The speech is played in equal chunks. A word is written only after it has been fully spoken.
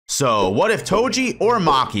So, what if Toji or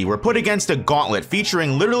Maki were put against a gauntlet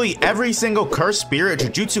featuring literally every single cursed spirit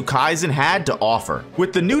Jujutsu Kaisen had to offer?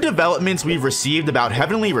 With the new developments we've received about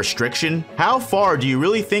Heavenly Restriction, how far do you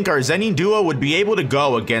really think our Zenin duo would be able to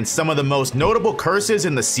go against some of the most notable curses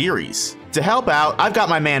in the series? To help out, I've got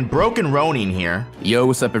my man Broken Ronin here. Yo,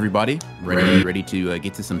 what's up everybody? Ready to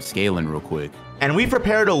get to some scaling real quick. And we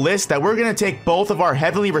prepared a list that we're going to take both of our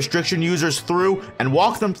Heavenly Restriction users through and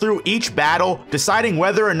walk them through each battle, deciding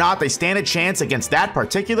whether or not they stand a chance against that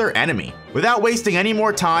particular enemy. Without wasting any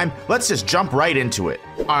more time, let's just jump right into it.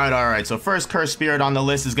 Alright, so first cursed spirit on the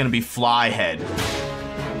list is going to be Flyhead.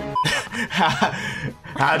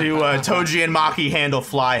 How do Toji and Maki handle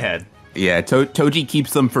Flyhead? Yeah, Toji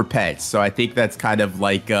keeps them for pets, so I think that's kind of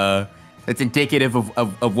like, that's indicative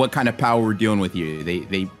of what kind of power we're dealing with here.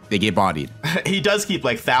 They get bodied. He does keep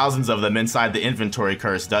like thousands of them inside the inventory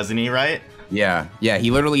curse, doesn't he, right? Yeah,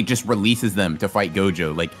 he literally just releases them to fight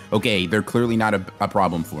Gojo. Like, okay, they're clearly not a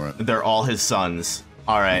problem for him. They're all his sons.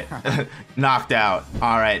 All right, knocked out.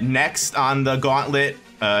 All right, next on the gauntlet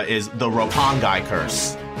is the Roppongai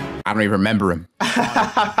curse. I don't even remember him.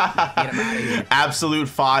 Absolute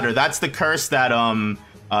fodder. That's the curse that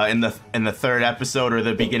in the third episode or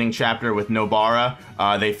the beginning chapter with Nobara,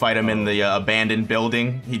 they fight him in the abandoned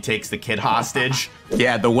building. He takes the kid hostage.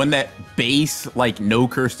 Yeah, the one that base, like, no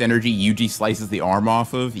cursed energy Yuji slices the arm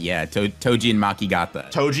off of. Yeah, Toji and Maki got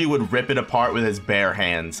that. Toji would rip it apart with his bare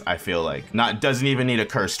hands, I feel like. Doesn't even need a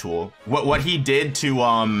curse tool. What he did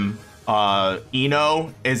to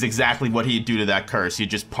Ino is exactly what he'd do to that curse. He'd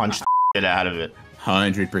just punch the shit out of it.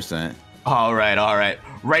 100%. All right.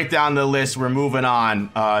 Right down the list, we're moving on.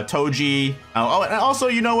 Toji. Oh, and also,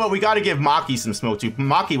 you know what? We got to give Maki some smoke, too.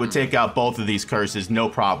 Maki would take out both of these curses, no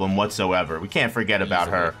problem whatsoever. We can't forget about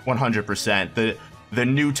her, 100%. The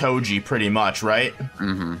new Toji, pretty much, right?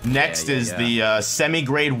 Mm-hmm. Next is the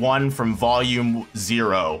semi-grade 1 from Volume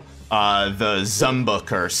 0. The Zumba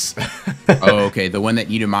curse. Oh, okay, the one that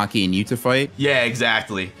Maki and Yuta fight? Yeah,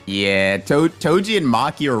 exactly. Yeah, Toji and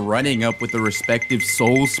Maki are running up with the respective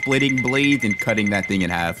soul-splitting blades and cutting that thing in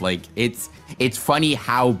half. Like, it's funny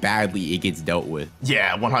how badly it gets dealt with.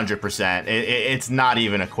 Yeah, 100%. It's not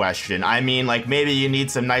even a question. I mean, like, maybe you need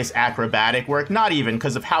some nice acrobatic work. Not even,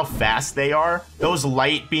 because of how fast they are. Those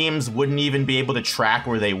light beams wouldn't even be able to track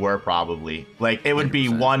where they were, probably. Like, it would 100%. Be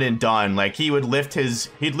one and done. Like, he'd lift his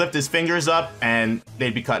fingers up, and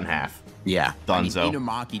they'd be cut in half. Yeah. Dunzo. I mean,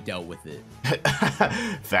 Maki dealt with it.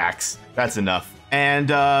 Facts. That's enough. And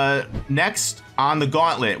next on the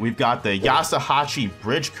gauntlet, we've got the Yasahachi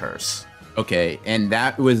Bridge Curse. Okay, and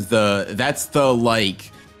that's the,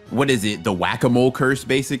 like, what is it? The whack-a-mole curse,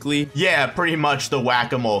 basically? Yeah, pretty much the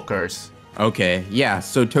whack-a-mole curse. Okay, yeah,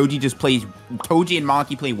 so Toji and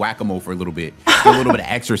Maki play whack-a-mole for a little bit. Get a little bit of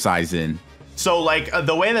exercise in. So, like,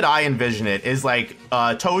 the way that I envision it is, like,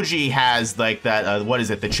 Toji has, like, that, what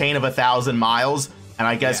is it, the chain of 1,000 miles, and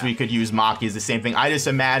I guess we could use Maki as the same thing. I just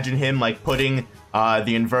imagine him, like, putting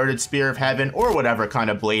the inverted spear of heaven, or whatever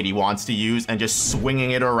kind of blade he wants to use, and just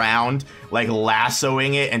swinging it around, like,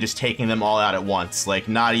 lassoing it, and just taking them all out at once. Like,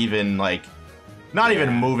 not even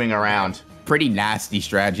moving around. Pretty nasty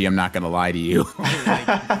strategy, I'm not gonna lie to you.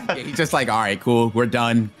 He's just like, all right, cool, we're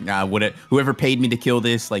done. Whoever paid me to kill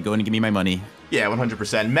this, like, go and give me my money. Yeah,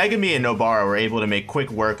 100%. Megami and Nobara were able to make quick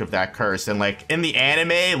work of that curse, and, like, in the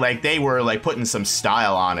anime, like, they were, like, putting some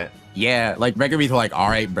style on it. Yeah, like, Megami's like, all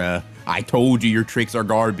right, bruh, I told you your tricks are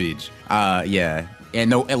garbage. Yeah,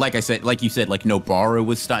 and like you said, like, Nobara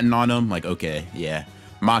was stunting on him. Like, okay, yeah,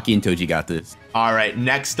 Maki and Toji got this. All right,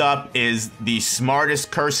 next up is the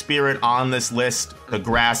smartest curse spirit on this list, the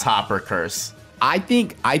Grasshopper curse. I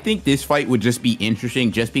think this fight would just be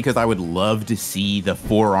interesting just because I would love to see the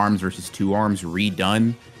 4 arms versus 2 arms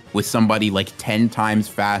redone with somebody like 10 times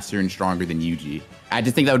faster and stronger than Yuji. I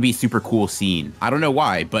just think that would be a super cool scene. I don't know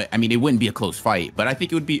why, but I mean, it wouldn't be a close fight, but I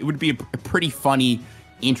think it would be a pretty funny,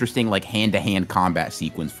 interesting, like, hand-to-hand combat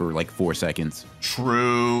sequence for like 4 seconds.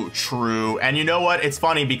 True. And you know what? It's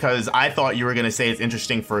funny because I thought you were going to say it's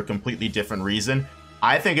interesting for a completely different reason.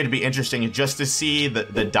 I think it'd be interesting just to see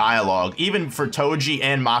the dialogue, even for Toji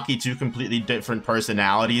and Maki, 2 completely different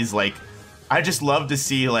personalities. Like, I just love to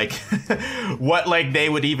see, like, what, like, they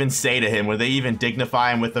would even say to him. Would they even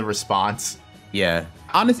dignify him with a response? Yeah.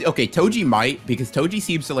 Honestly, okay, Toji might, because Toji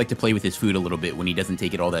seems to like to play with his food a little bit when he doesn't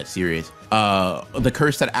take it all that serious. The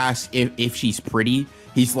curse that asks if she's pretty,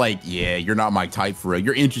 he's like, yeah, you're not my type for real.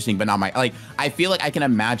 You're interesting, but not my, like, I feel like I can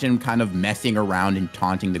imagine kind of messing around and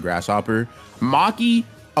taunting the Grasshopper. Maki,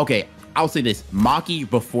 okay, I'll say this. Maki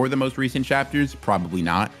before the most recent chapters, probably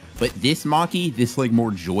not. But this Maki, this, like,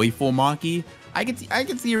 more joyful Maki, I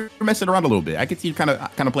could see you messing around a little bit. I could see you kind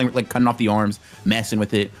of playing, like cutting off the arms, messing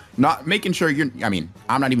with it, not making sure I mean,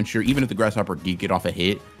 I'm not even sure, even if the grasshopper did get off a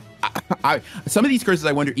hit, some of these curses,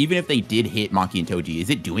 I wonder, even if they did hit Maki and Toji, is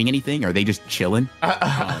it doing anything? Are they just chilling?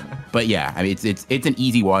 But yeah, I mean, it's an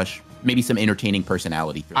easy wash. Maybe some entertaining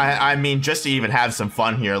personality. I mean, just to even have some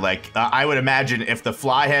fun here, like, I would imagine if the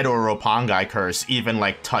Flyhead or Roppongai curse even,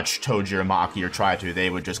 like, touched Toji or Maki or tried to, they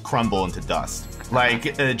would just crumble into dust.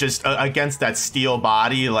 Like, just against that steel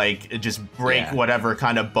body, like, just break whatever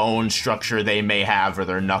kind of bone structure they may have, or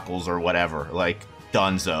their knuckles or whatever. Like,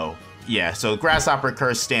 dunzo. Yeah, so Grasshopper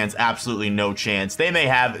Curse stands absolutely no chance. They may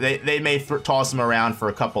have, they may toss him around for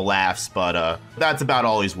a couple laughs, but that's about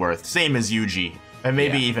all he's worth. Same as Yuji. And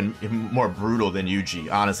maybe even more brutal than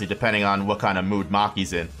Yuji, honestly, depending on what kind of mood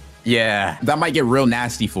Maki's in. Yeah, that might get real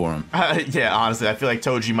nasty for him. Yeah, honestly, I feel like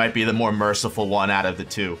Toji might be the more merciful one out of the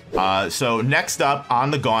two. So next up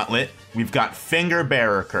on the gauntlet, we've got Finger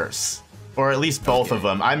Bearer Curse. Or at least both of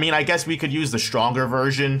them. I mean, I guess we could use the stronger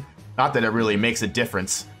version. Not that it really makes a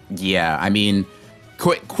difference. Yeah, I mean,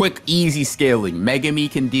 quick, easy scaling.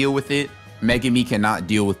 Megami can deal with it. Megami cannot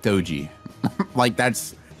deal with Toji. Like,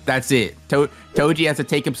 that's it. Toji has to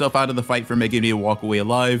take himself out of the fight for Megami to walk away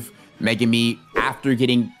alive. Megami, after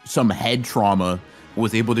getting some head trauma,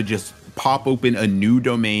 was able to just pop open a new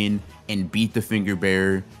domain and beat the Finger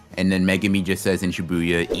Bearer. And then Megami just says in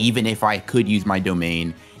Shibuya, even if I could use my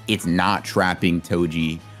domain, it's not trapping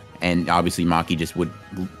Toji. And obviously Maki just would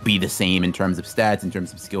be the same in terms of stats, in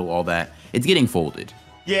terms of skill, all that. It's getting folded.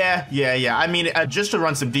 Yeah. I mean, just to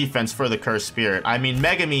run some defense for the Cursed Spirit, I mean,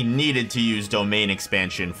 Megami needed to use domain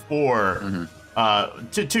expansion for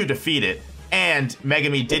to defeat it, and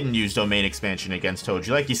Megami didn't use domain expansion against Toji.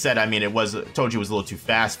 Like you said, I mean, Toji was a little too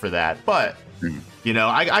fast for that, but you know,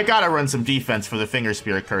 I gotta run some defense for the Finger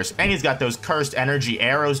Spirit Curse, and he's got those cursed energy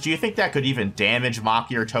arrows. Do you think that could even damage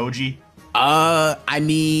Maki or Toji? I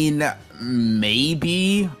mean,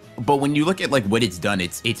 maybe, but when you look at like what it's done,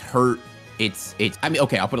 it's hurt. I mean,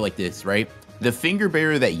 okay, I'll put it like this, right? The Finger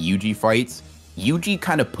Bearer that Yuji fights, Yuji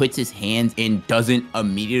kind of puts his hands and doesn't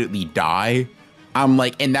immediately die. I'm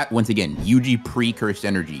like, and that, once again, Yuji pre-cursed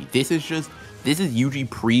energy. This is Yuji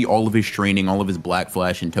pre all of his training, all of his Black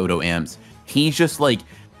Flash and Todo amps. He's just like,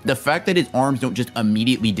 the fact that his arms don't just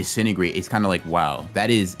immediately disintegrate is kind of like, wow,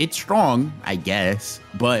 it's strong, I guess,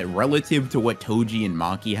 but relative to what Toji and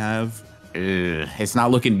Maki have, it's not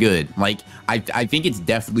looking good. Like, I think it's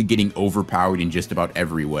definitely getting overpowered in just about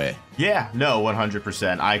every way. Yeah, no,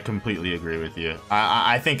 100%. I completely agree with you.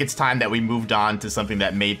 I think it's time that we moved on to something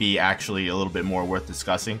that may be actually a little bit more worth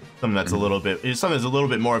discussing. Something that's a little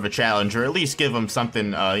bit more of a challenge, or at least give them something,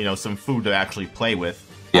 you know, some food to actually play with.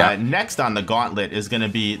 Yeah. Next on the gauntlet is going to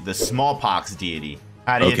be the Smallpox deity.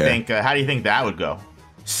 How do you think that would go?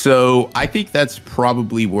 So I think that's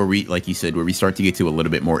probably where we, like you said, where we start to get to a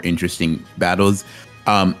little bit more interesting battles.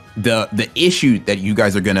 The issue that you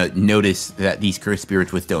guys are going to notice that these cursed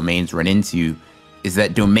spirits with domains run into is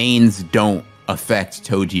that domains don't affect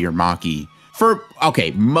Toji or Maki.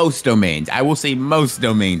 Most domains. I will say most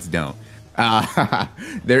domains don't.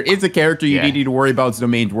 There is a character you need to worry about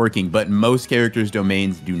domains working, but most characters'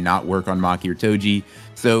 domains do not work on Maki or Toji.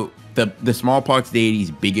 So the Smallpox deity's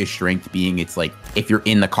biggest strength being it's like, if you're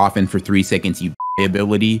in the coffin for 3 seconds, you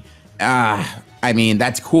ability. I mean,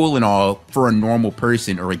 that's cool and all for a normal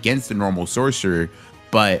person or against a normal sorcerer,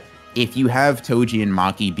 but if you have Toji and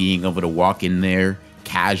Maki being able to walk in there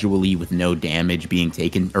casually with no damage being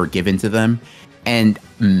taken or given to them, and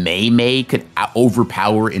Mei could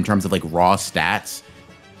overpower in terms of like raw stats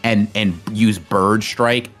and use Bird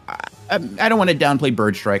Strike. I don't want to downplay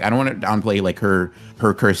Bird Strike. I don't want to downplay like her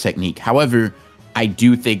curse technique. However, I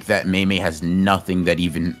do think that Mei has nothing that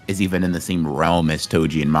is even in the same realm as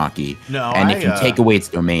Toji and Maki. No, and if you take away its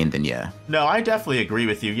domain, then yeah. No, I definitely agree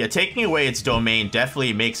with you. Yeah, taking away its domain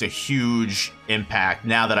definitely makes a huge impact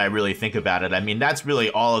now that I really think about it. I mean, that's really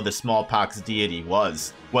all of the Smallpox deity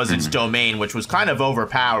was its domain, which was kind of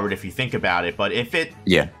overpowered if you think about it. But if it,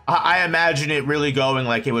 I imagine it really going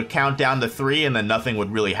like it would count down to 3 and then nothing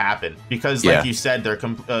would really happen. Because like you said, they're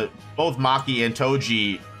both Maki and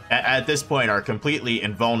Toji at this point are completely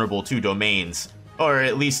invulnerable to domains, or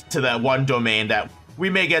at least to that one domain that we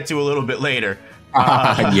may get to a little bit later.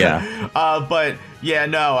 But yeah,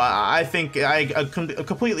 no, I think I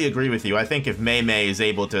completely agree with you. I think if Mei is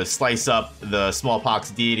able to slice up the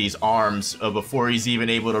Smallpox deity's arms before he's even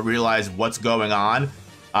able to realize what's going on,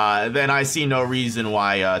 then I see no reason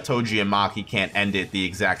why Toji and Maki can't end it the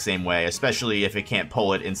exact same way, especially if it can't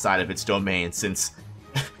pull it inside of its domain, since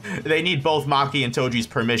they need both Maki and Toji's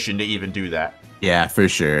permission to even do that. Yeah, for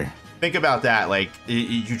sure. Think about that. Like,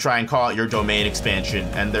 you try and call it your domain expansion,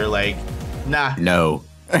 and they're like, nah. No.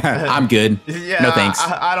 I'm good. Yeah, no thanks.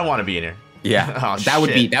 I don't want to be in here. Yeah, oh, that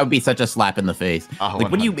would be such a slap in the face. Oh, like,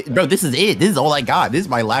 what do you, bro? This is it. This is all I got. This is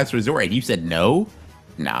my last resort. And you said no?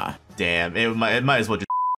 Nah. Damn, it might as well just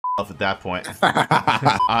off at that point.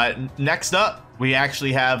 Next up, we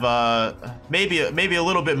actually have maybe a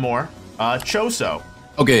little bit more Choso.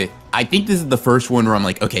 Okay, I think this is the first one where I'm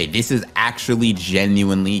like, okay, this is actually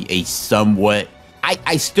genuinely a somewhat.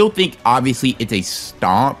 I still think obviously it's a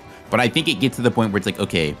stomp, but I think it gets to the point where it's like,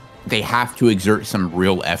 okay, they have to exert some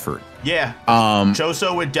real effort. Yeah.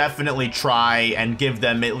 Choso would definitely try and give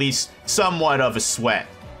them at least somewhat of a sweat.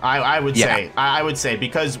 I would say,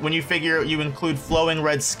 because when you figure you include flowing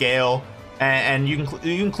red scale and you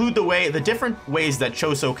include the different ways that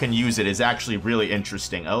Choso can use it is actually really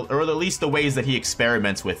interesting, or at least the ways that he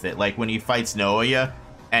experiments with it. Like when he fights Naoya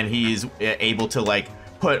and he's able to like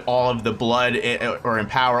put all of the blood or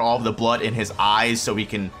empower all of the blood in his eyes so he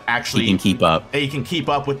can actually keep up. He can keep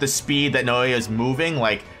up with the speed that Naoya is moving.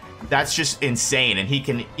 Like, that's just insane. And he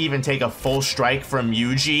can even take a full strike from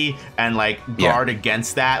Yuji and like guard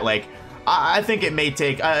against that. Like, I think it may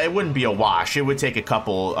take, it wouldn't be a wash. It would take a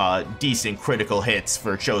couple decent critical hits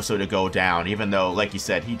for Choso to go down, even though, like you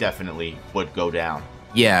said, he definitely would go down.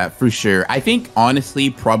 Yeah, for sure. I think,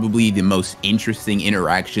 honestly, probably the most interesting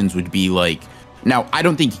interactions would be like, now, I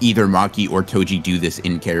don't think either Maki or Toji do this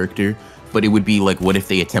in character, but it would be like, what if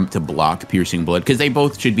they attempt to block Piercing Blood? Because they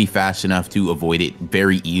both should be fast enough to avoid it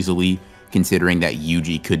very easily, considering that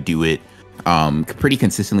Yuji could do it pretty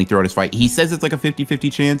consistently throughout his fight. He says it's like a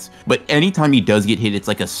 50-50 chance, but anytime he does get hit, it's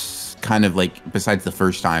like a kind of like, besides the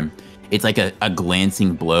first time, it's like a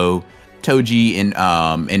glancing blow. Toji and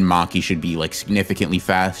Maki should be like significantly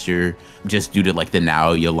faster just due to like the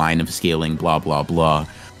Naoya line of scaling, blah, blah, blah.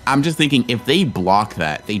 I'm just thinking if they block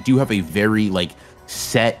that, they do have a very like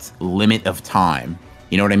set limit of time.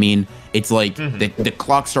 You know what I mean? It's like the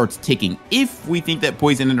clock starts ticking. If we think that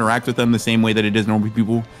poison interacts with them the same way that it does normal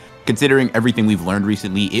people, considering everything we've learned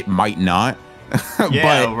recently, it might not.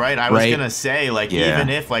 Yeah, but, right. I was gonna say, like, even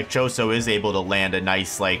if like Choso is able to land a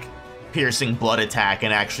nice like piercing blood attack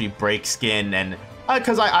and actually break skin, and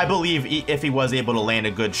because I believe if he was able to land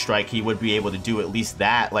a good strike, he would be able to do at least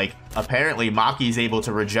that. Like, apparently Maki's able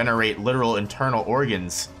to regenerate literal internal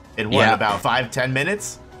organs in what, about 5-10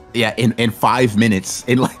 minutes? Yeah, in 5 minutes.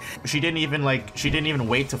 In like she didn't even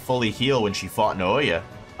wait to fully heal when she fought Naoya.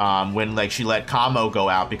 When like she let Kamo go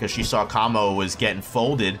out because she saw Kamo was getting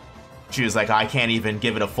folded. She was like, I can't even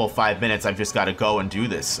give it a full 5 minutes. I've just got to go and do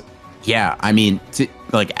this. Yeah, I mean, to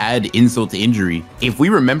like add insult to injury, if we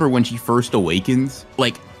remember when she first awakens,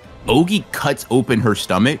 like Ogi cuts open her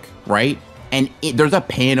stomach, right? And there's a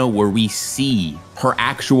panel where we see her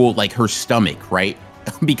actual, like her stomach, right?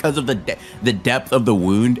 Because of the depth of the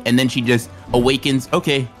wound. And then she just awakens.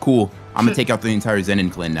 Okay, cool. I'm going to take out the entire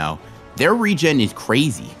Zenin clan now. Their regen is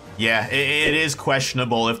crazy. Yeah, it is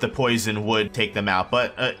questionable if the poison would take them out.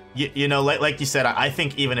 But, you know, like you said, I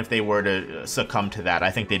think even if they were to succumb to that,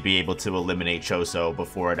 I think they'd be able to eliminate Choso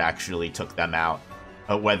before it actually took them out.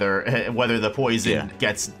 Whether the poison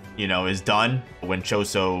gets, you know, is done when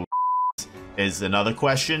Choso is another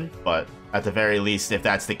question. But at the very least, if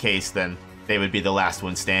that's the case, then they would be the last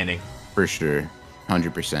one standing. For sure.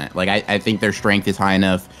 100%. Like, I think their strength is high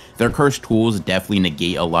enough. Their cursed tools definitely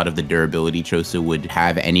negate a lot of the durability Choso would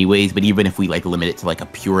have anyways, but even if we like limit it to like a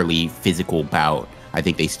purely physical bout, I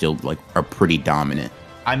think they still like are pretty dominant.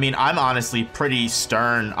 I mean, I'm honestly pretty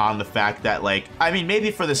stern on the fact that, like, I mean,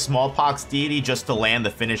 maybe for the smallpox deity just to land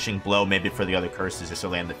the finishing blow, maybe for the other curses just to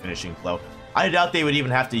land the finishing blow. I doubt they would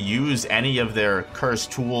even have to use any of their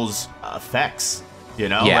cursed tools effects. You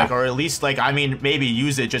know, like, or at least, like, I mean, maybe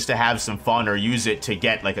use it just to have some fun or use it to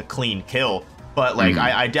get, like, a clean kill. But, like,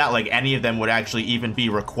 I doubt, like, any of them would actually even be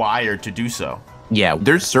required to do so. Yeah,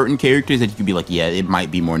 there's certain characters that you could be like, yeah, it might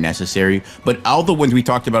be more necessary. But all the ones we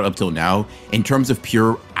talked about up till now, in terms of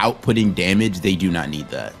pure outputting damage, they do not need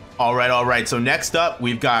that. All right. So next up,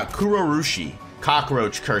 we've got Kurorushi,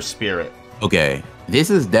 Cockroach Curse Spirit. Okay, this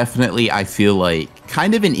is definitely, I feel like,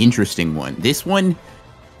 kind of an interesting one. This one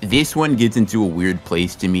gets into a weird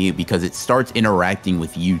place to me because it starts interacting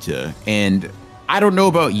with Yuta. And I don't know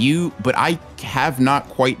about you, but I have not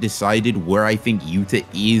quite decided where I think Yuta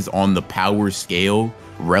is on the power scale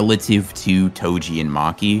relative to Toji and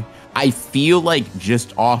Maki. I feel like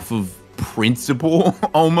just off of principle,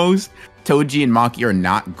 almost, Toji and Maki are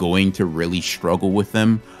not going to really struggle with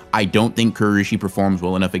them. I don't think Kurorushi performs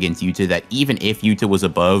well enough against Yuta that even if Yuta was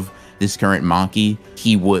above this current Maki,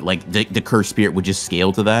 he would, like, the Curse Spirit would just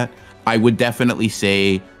scale to that. I would definitely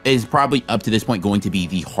say is probably up to this point going to be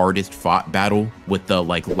the hardest fought battle with the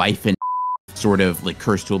like life and sort of like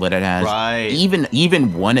curse tool that it has. Right.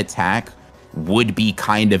 Even one attack would be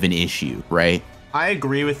kind of an issue, right? I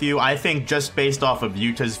agree with you. I think just based off of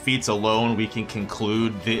Yuta's feats alone, we can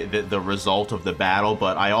conclude the result of the battle.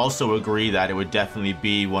 But I also agree that it would definitely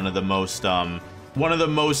be one of the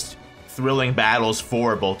most thrilling battles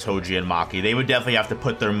for both Toji and Maki. They would definitely have to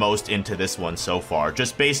put their most into this one so far,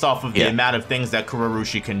 just based off of the amount of things that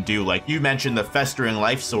Kurorushi can do. Like you mentioned the Festering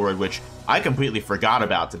Life Sword, which I completely forgot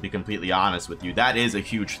about, to be completely honest with you. That is a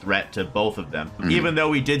huge threat to both of them. Even though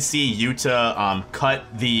we did see Yuta cut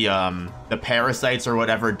the parasites or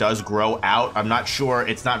whatever does grow out, I'm not sure,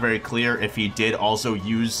 it's not very clear if he did also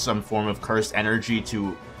use some form of cursed energy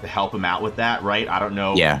to help him out with that, right? I don't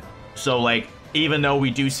know. Yeah. So like, even though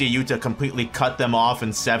we do see Yuta completely cut them off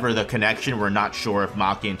and sever the connection, we're not sure if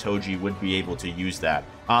Maki and Toji would be able to use that.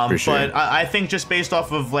 For sure. But I think just based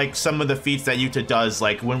off of like some of the feats that Yuta does,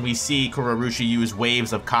 like when we see Kurorushi use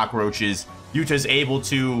waves of cockroaches, Yuta's able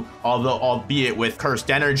to, although albeit with cursed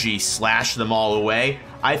energy, slash them all away.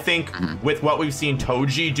 I think with what we've seen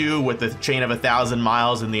Toji do with the Chain of 1,000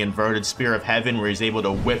 Miles and the Inverted Spear of Heaven, where he's able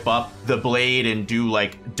to whip up the blade and do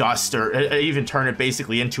like dust or even turn it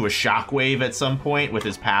basically into a shockwave at some point with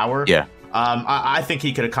his power. Yeah. I think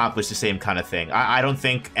he could accomplish the same kind of thing. I don't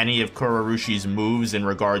think any of Kurorushi's moves in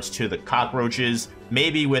regards to the cockroaches,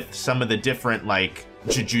 maybe with some of the different like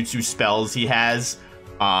Jujutsu spells he has,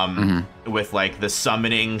 with like the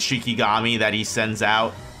summoning Shikigami that he sends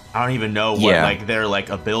out. I don't even know what like their like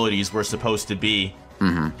abilities were supposed to be.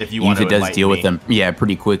 If you want to does deal with them,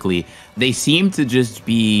 pretty quickly. They seem to just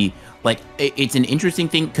be like, it's an interesting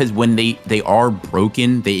thing because when they are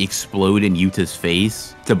broken, they explode in Yuta's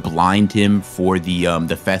face to blind him for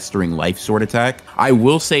the Festering Life Sword attack. I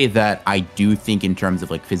will say that I do think in terms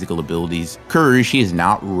of like physical abilities, Kurorushi is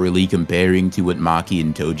not really comparing to what Maki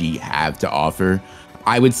and Toji have to offer.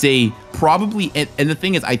 I would say probably, and the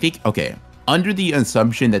thing is, I think, okay, under the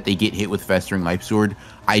assumption that they get hit with Festering Life Sword,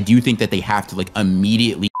 I do think that they have to like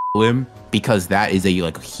immediately kill him because that is a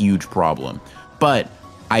like huge problem. But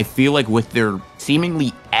I feel like with their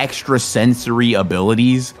seemingly extra sensory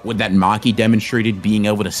abilities, with that Maki demonstrated being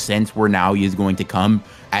able to sense where Naoya is going to come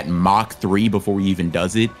at Mach 3 before he even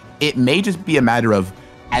does it, it may just be a matter of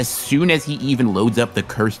as soon as he even loads up the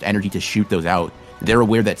cursed energy to shoot those out, they're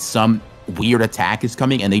aware that some weird attack is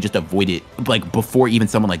coming and they just avoid it like before even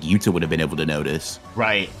someone like Yuta would have been able to notice.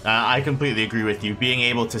 Right. I completely agree with you. Being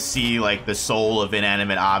able to see like the soul of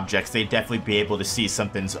inanimate objects, they'd definitely be able to see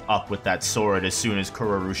something's up with that sword as soon as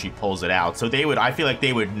Kurorushi pulls it out. So they would, I feel like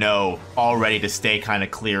they would know already to stay kind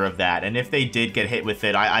of clear of that. And if they did get hit with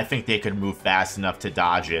it, I think they could move fast enough to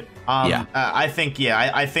dodge it. I think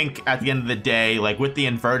at the end of the day, like with the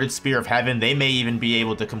Inverted Spear of Heaven, they may even be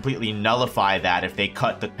able to completely nullify that if they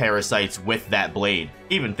cut the parasites with that blade,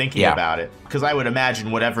 even thinking about it, because I would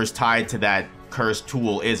imagine whatever's tied to that cursed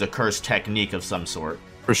tool is a cursed technique of some sort.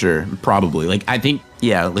 For sure, probably. Like I think,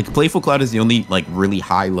 like Playful Cloud is the only like really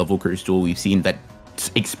high level cursed tool we've seen that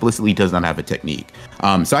explicitly does not have a technique.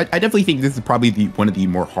 So I definitely think this is probably one of the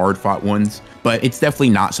more hard fought ones, but it's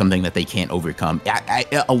definitely not something that they can't overcome.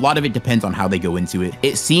 A lot of it depends on how they go into it.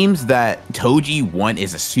 It seems that Toji 1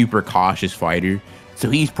 is a super cautious fighter, so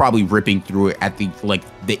he's probably ripping through it at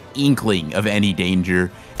the inkling of any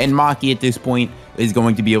danger. And Maki at this point is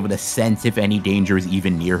going to be able to sense if any danger is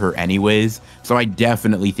even near her anyways. So I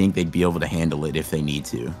definitely think they'd be able to handle it if they need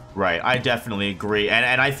to. Right, I definitely agree.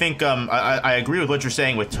 And I think I agree with what you're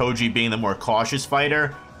saying with Toji being the more cautious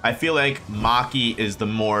fighter. I feel like Maki is the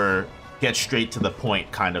more get straight to the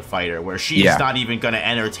point kind of fighter, where she's not even going to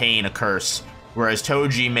entertain a curse. Whereas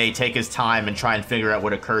Toji may take his time and try and figure out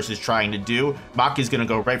what a curse is trying to do. Maki's going to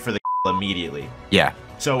go right for the immediately. Yeah.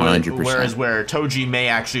 So 100%. Whereas where Toji may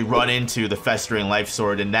actually run into the Festering Life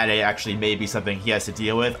Sword, and that actually may be something he has to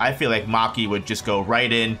deal with, I feel like Maki would just go right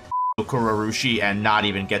in Kurorushi and not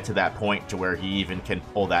even get to that point to where he even can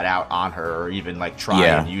pull that out on her or even like try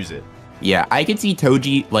and use it. Yeah, I could see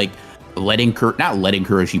Toji like not letting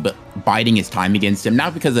Kurorushi, but biding his time against him,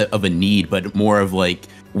 not because of a need, but more of like,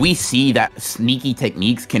 we see that sneaky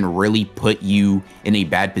techniques can really put you in a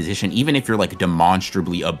bad position, even if you're like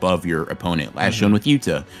demonstrably above your opponent, as shown with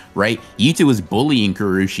Yuta, right? Yuta was bullying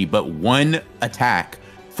Kurorushi, but one attack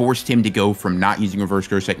forced him to go from not using reverse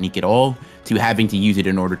curse technique at all to having to use it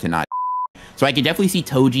in order to not. So I could definitely see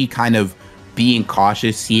Toji kind of being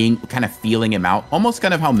cautious, kind of feeling him out, almost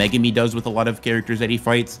kind of how Megami does with a lot of characters that he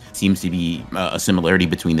fights. Seems to be a similarity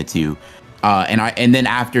between the two. And then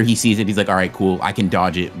after he sees it, he's like, all right, cool, I can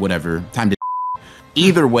dodge it, whatever, time to.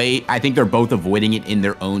 Either way, I think they're both avoiding it in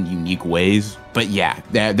their own unique ways. But yeah,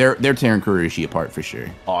 they're tearing Kuroishi apart for sure.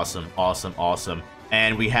 Awesome, awesome, awesome.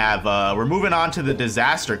 And we have, we're moving on to the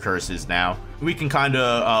disaster curses now. We can kind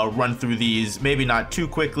of run through these, maybe not too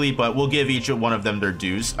quickly, but we'll give each one of them their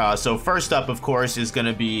dues. So first up, of course, is going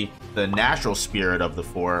to be the natural spirit of the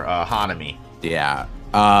four, Hanami. Yeah.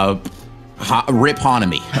 Rip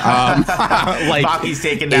Hanami. Like Maki's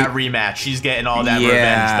taking that rematch. She's getting all that revenge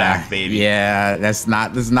back, baby. Yeah, that's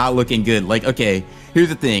not looking good. Like, okay, here's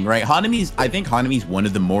the thing, right? I think Hanami's one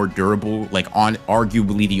of the more durable, like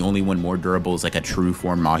arguably the only one more durable is like a true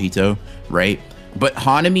form Mahito, right? But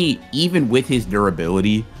Hanami, even with his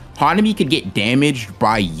durability, Hanami could get damaged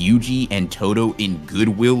by Yuji and Todo in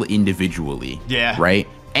Goodwill individually. Yeah. Right?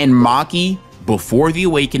 And Maki, before the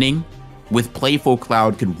awakening, with Playful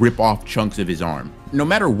Cloud, could rip off chunks of his arm. No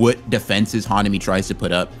matter what defenses Hanami tries to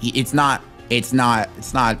put up, it's not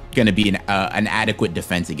going to be an adequate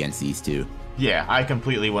defense against these two. Yeah, I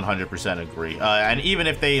completely 100% agree. And even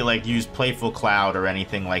if they like use Playful Cloud or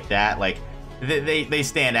anything like that, like they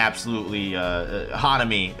stand absolutely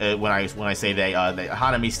Hanami. When I say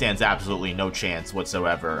Hanami stands absolutely no chance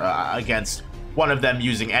whatsoever against one of them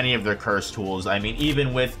using any of their curse tools. I mean,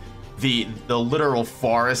 even with the literal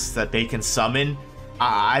forests that they can summon.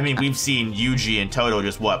 I mean, we've seen Yuji and Todo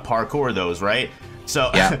just parkour those, right? So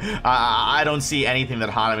yeah. I don't see anything that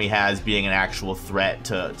Hanami has being an actual threat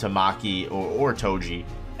to Maki or Toji.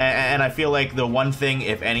 And I feel like the one thing,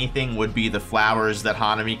 if anything, would be the flowers that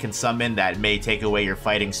Hanami can summon that may take away your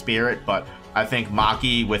fighting spirit. But I think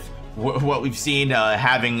Maki, with what we've seen,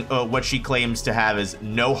 having what she claims to have is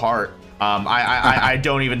no heart, I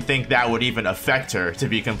don't even think that would even affect her, to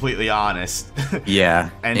be completely honest.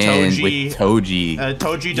 Yeah. And Toji, with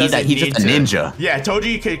Toji doesn't he's just a ninja. Yeah,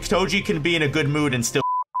 Toji can be in a good mood and still.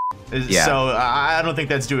 Yeah. So I don't think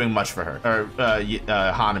that's doing much for her or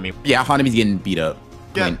Hanami. Yeah, Hanami's getting beat up.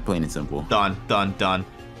 Plain and simple. Done.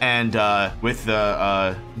 And with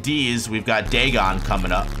the D's, we've got Dagon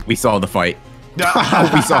coming up. We saw the fight. We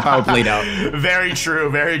saw how it played out. Very true,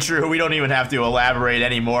 very true. We don't even have to elaborate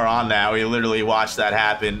any more on that. We literally watched that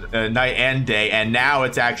happen night and day, and now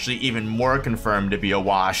it's actually even more confirmed to be a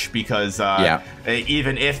wash because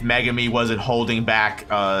even if Megami wasn't holding back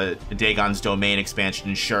Dagon's domain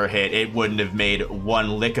expansion sure hit, it wouldn't have made one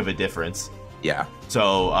lick of a difference. Yeah.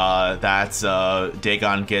 So that's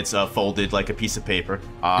Dagon gets folded like a piece of paper.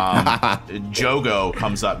 Jogo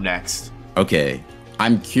comes up next. Okay.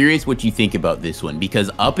 I'm curious what you think about this one, because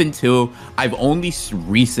up until I've only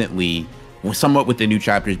recently, somewhat with the new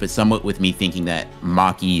chapters, but somewhat with me thinking that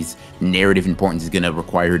Maki's narrative importance is going to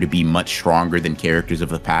require her to be much stronger than characters of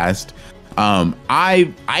the past.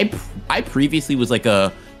 I previously was like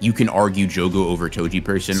you can argue Jogo over Toji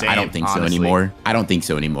person. Same, I don't think honestly.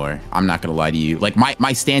 so anymore. I'm not going to lie to you. Like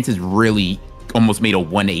my stance has really almost made a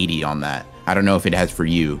 180 on that. I don't know if it has for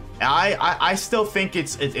you. I still think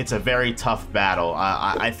it's a very tough battle.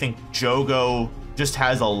 I think Jogo just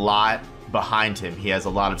has a lot behind him. He has a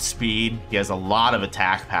lot of speed. He has a lot of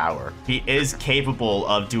attack power. He is capable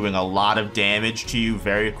of doing a lot of damage to you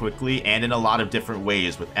very quickly and in a lot of different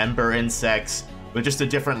ways, with ember insects, with just the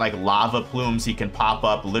different like lava plumes he can pop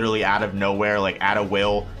up literally out of nowhere, like at a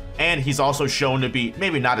will. And he's also shown to be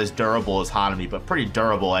maybe not as durable as Hanami, but pretty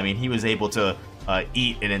durable. I mean, he was able to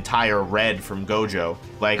eat an entire red from Gojo.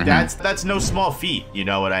 Like that's no small feat, you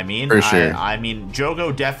know what I mean? For sure. I mean,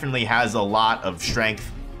 Jogo definitely has a lot of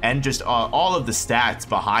strength and just all of the stats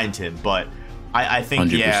behind him, but I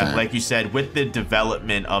think 100%. Yeah, like you said, with the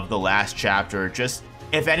development of the last chapter, just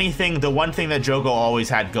if anything, the one thing that Jogo always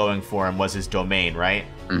had going for him was his domain, right?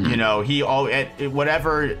 You know,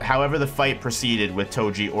 however the fight proceeded with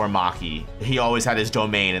Toji or Maki, he always had his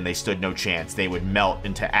domain and they stood no chance. They would melt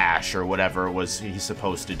into ash or whatever it was he's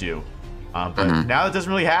supposed to do. But now it doesn't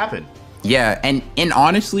really happen. Yeah, and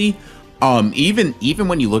honestly, even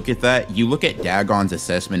when you look at that, you look at Dagon's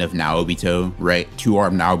assessment of Naobito, right?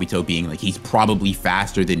 Two-arm Naobito being like, he's probably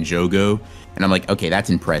faster than Jogo. And I'm like, okay, that's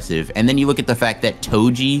impressive. And then you look at the fact that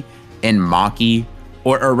Toji and Maki,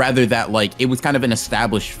 or rather that like it was kind of an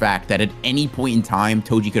established fact that at any point in time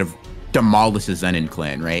Toji could have demolished the Zenin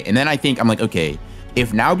clan, right? And then I'm like, okay,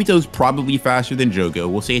 if Naobito's probably faster than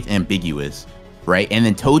Jogo, we'll say it's ambiguous, right? And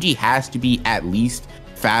then Toji has to be at least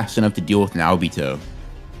fast enough to deal with Naobito.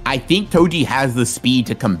 I think Toji has the speed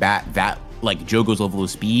to combat that, like Jogo's level of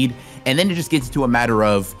speed, and then it just gets to a matter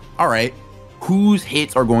of, all right, whose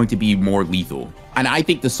hits are going to be more lethal? And I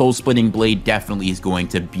think the Soul Splitting Blade definitely is going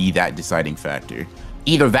to be that deciding factor.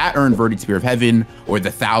 Either that or Inverted Spear of Heaven or the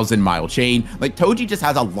 1,000-Mile Chain. Like, Toji just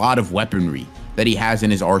has a lot of weaponry that he has in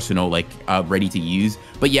his arsenal, like, ready to use.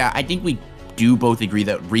 But yeah, I think we do both agree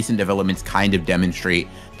that recent developments kind of demonstrate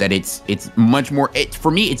that it's much more,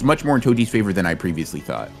 for me, it's much more in Toji's favor than I previously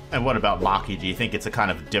thought. And what about Maki? Do you think it's a kind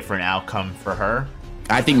of different outcome for her?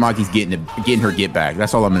 I think Maki's getting her get back.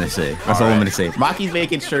 That's all I'm gonna say. That's all I'm gonna say. Maki's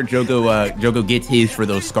making sure Jogo gets his for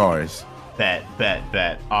those scars.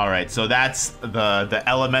 Bet. All right, so that's the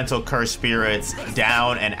elemental curse spirits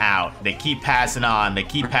down and out. They keep passing on.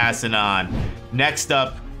 Next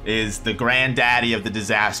up is the granddaddy of the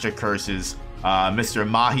disaster curses, Mr.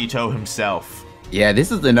 Mahito himself. Yeah,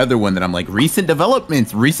 this is another one that I'm like, recent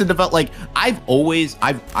developments. Like, I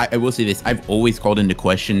will say this, I've always called into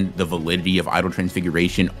question the validity of Idol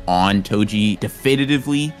Transfiguration on Toji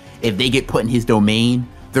definitively. If they get put in his domain,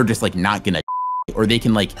 they're just like not gonna, or they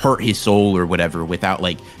can like hurt his soul or whatever without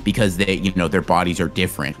like, because they, you know, their bodies are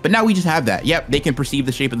different. But now we just have that. Yep, they can perceive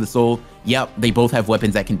the shape of the soul. Yep, they both have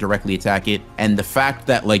weapons that can directly attack it. And the fact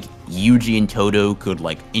that like Yuji and Todo could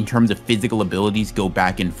like, in terms of physical abilities, go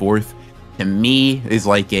back and forth, to me is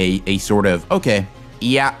like a sort of, okay,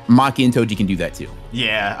 yeah, Maki and Toji can do that too.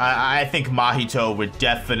 Yeah, I think Mahito would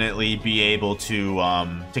definitely be able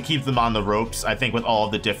to keep them on the ropes. I think with all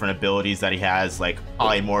of the different abilities that he has, like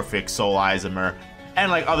polymorphic, soul isomer, and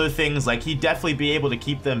like other things, like he'd definitely be able to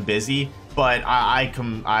keep them busy. But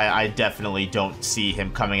I definitely don't see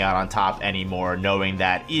him coming out on top anymore, knowing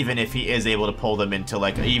that even if he is able to pull them into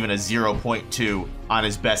like even a 0.2 on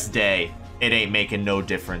his best day, it ain't making no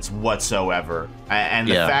difference whatsoever. And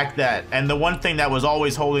the fact that, and the one thing that was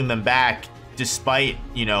always holding them back, despite,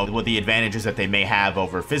 you know, what the advantages that they may have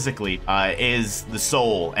over physically, is the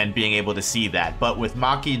soul and being able to see that. But with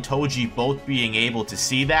Maki and Toji both being able to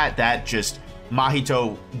see that, that just,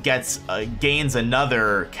 Mahito gains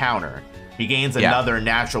another counter. He gains another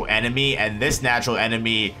natural enemy, and this natural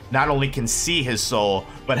enemy not only can see his soul,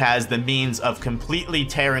 but has the means of completely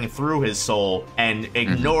tearing through his soul and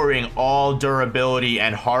ignoring all durability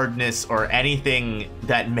and hardness or anything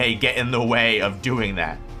that may get in the way of doing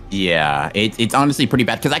that. Yeah, it's honestly pretty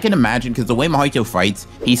bad, because I can imagine, because the way Mahito fights,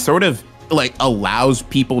 he sort of like allows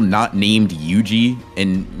people not named Yuji,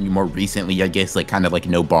 and more recently, I guess, like kind of like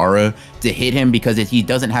Nobara, to hit him because he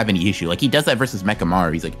doesn't have any issue. Like he does that versus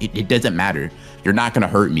Mekamaru. He's like, it doesn't matter. You're not gonna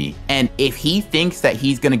hurt me. And if he thinks that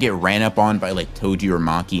he's gonna get ran up on by like Toji or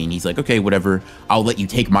Maki, and he's like, okay, whatever, I'll let you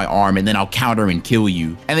take my arm and then I'll counter and kill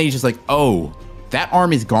you. And then he's just like, oh, that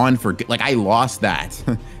arm is gone for good. Like I lost that.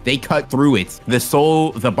 They cut through it. The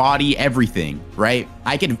soul, the body, everything, right?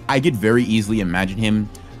 I could very easily imagine him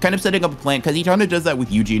kind of setting up a plan, because he kind of does that with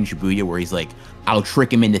Yuji and Shibuya, where he's like, I'll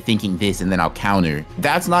trick him into thinking this and then I'll counter.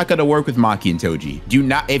 That's not gonna work with Maki and Toji. Do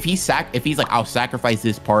not, if he's like, I'll sacrifice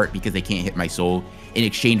this part because they can't hit my soul in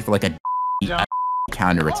exchange for like a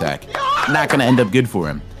counter attack, not gonna end up good for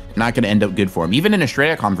him. Not gonna end up good for him. Even in a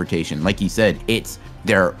straight up confrontation, like you said,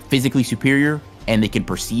 they're physically superior and they can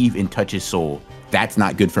perceive and touch his soul. That's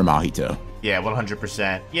not good for Mahito. Yeah,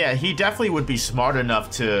 100%. Yeah, he definitely would be smart enough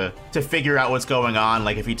to figure out what's going on.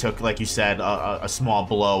 Like if he took, like you said, a small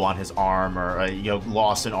blow on his arm, or you know,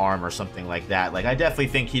 lost an arm or something like that. Like I definitely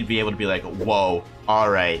think he'd be able to be like, whoa, all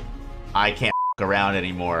right, I can't around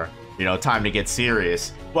anymore. You know, time to get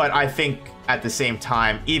serious. But I think at the same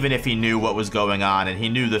time, even if he knew what was going on and he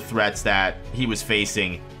knew the threats that he was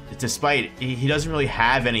facing, despite he doesn't really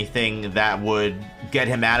have anything that would get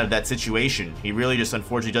him out of that situation. He really just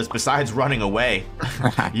unfortunately does, besides running away.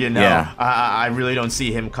 You know, yeah. I really don't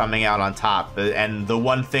see him coming out on top. And the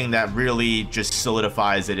one thing that really just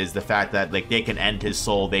solidifies it is the fact that like they can end his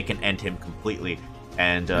soul, they can end him completely.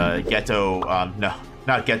 And Geto, no,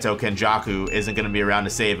 not Geto, Kenjaku isn't going to be around to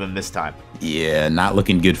save him this time. Yeah, not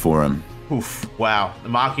looking good for him. Oof. Wow.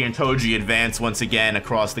 Maki and Toji advance once again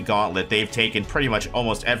across the gauntlet. They've taken pretty much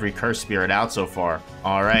almost every curse spirit out so far.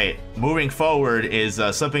 All right. Moving forward is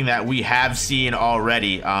something that we have seen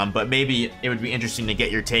already, but maybe it would be interesting to get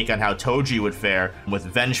your take on how Toji would fare with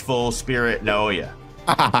Vengeful Spirit Naoya.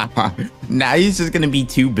 Now he's just gonna be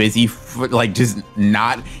too busy for, like, just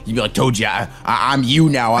not, you'd be like, Toji, I'm you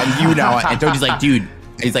now, and Toji's like, dude,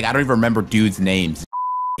 he's like, I don't even remember dudes' names.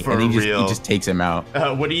 For and he real. Just takes him out.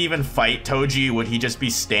 Would he even fight Toji? Would he just be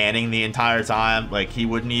standing the entire time? Like, he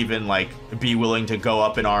wouldn't even, like, be willing to go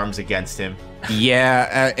up in arms against him?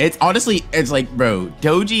 Yeah, it's honestly, it's like, bro,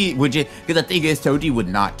 Toji would just, because the thing is, Toji would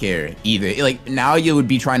not care either. Like, now you would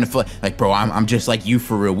be trying to, like, bro, I'm just like you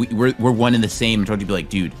for real. We're one and the same. And Toji would be like,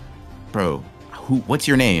 dude, bro, what's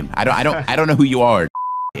your name? I don't know who you are.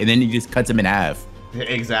 And then he just cuts him in half.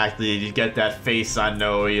 Exactly. You get that face on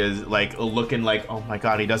Naoya, like looking like, oh my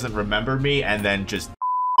god, he doesn't remember me, and then just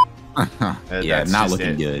yeah, not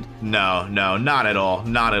looking good. No, not at all.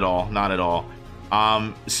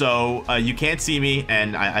 So you can't see me,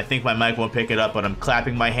 and I think my mic won't pick it up, but I'm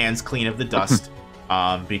clapping my hands clean of the dust.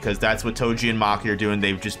 Because that's what Toji and Maki are doing.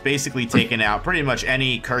 They've just basically taken out pretty much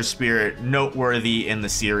any cursed spirit noteworthy in the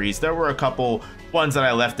series. There were a couple ones that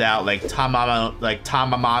I left out, like Tamamano,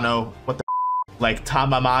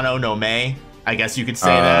 Tamamano no Mei. I guess you could say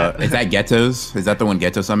that. Is that Geto's? Is that the one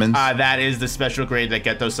Geto summons? That is the special grade that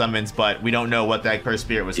Geto summons, but we don't know what that cursed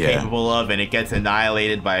spirit was capable of, and it gets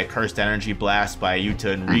annihilated by a cursed energy blast by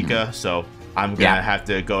Yuta and Rika. So I'm gonna have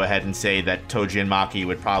to go ahead and say that Toji and Maki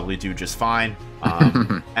would probably do just fine.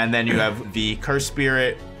 And then you have the cursed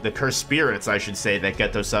spirits, I should say, that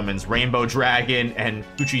Geto summons, Rainbow Dragon and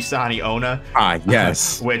Kuchisani Onna.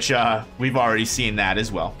 Yes. Which we've already seen that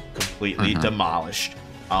as well, completely demolished.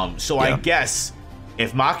 So I guess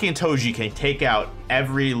if Maki and Toji can take out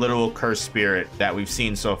every literal cursed spirit that we've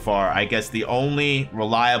seen so far, I guess the only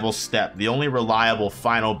reliable step, the only reliable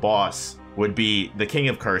final boss would be the King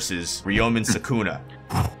of Curses, Ryomen Sukuna.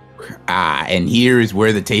 And here's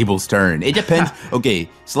where the tables turn. It depends. Okay,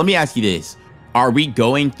 so let me ask you this. Are we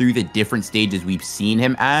going through the different stages we've seen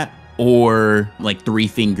him at, or like 3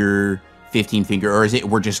 finger, 15 finger, or is it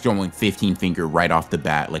we're just going 15 finger right off the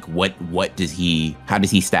bat? Like what does he, how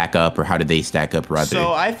does he stack up, or how do they stack up rather?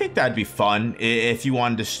 So I think that'd be fun if you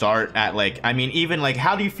wanted to start at, like, I mean, even like,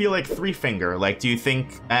 how do you feel like 3 finger? Like, do you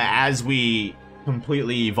think as we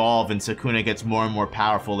completely evolve and Sukuna gets more and more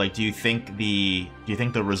powerful, like, do you think the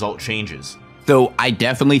result changes? So I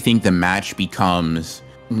definitely think the match becomes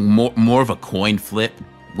more of a coin flip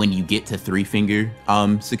when you get to 3 finger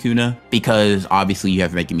Sukuna, because obviously you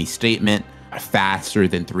have Making Me statement faster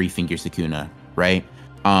than 3 finger Sukuna, right?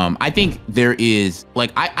 I think there is,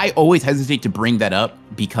 like, I always hesitate to bring that up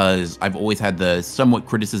because I've always had the somewhat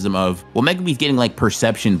criticism of, well, Megumi's getting like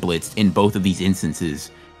perception blitzed in both of these instances.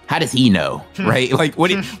 How does he know, right? Like,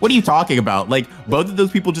 what are you talking about? Like, both of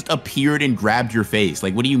those people just appeared and grabbed your face.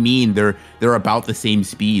 Like, what do you mean they're about the same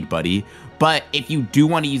speed, buddy? But if you do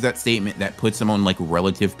want to use that statement that puts them on like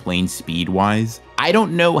relative plane speed-wise, I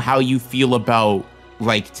don't know how you feel about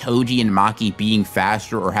like Toji and Maki being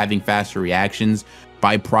faster or having faster reactions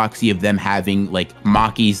by proxy of them having like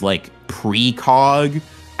Maki's like precog.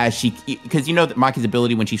 As she, because you know that Maki's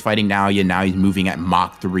ability when she's fighting Naoya, now he's moving at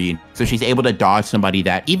Mach 3. So she's able to dodge somebody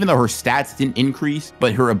that, even though her stats didn't increase,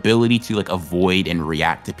 but her ability to like avoid and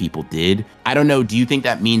react to people did. I don't know, do you think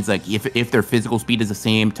that means like if their physical speed is the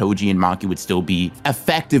same, Toji and Maki would still be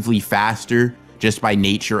effectively faster just by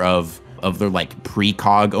nature of their like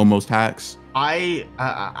precog almost hacks?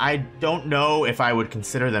 I don't know if I would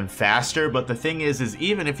consider them faster, but the thing is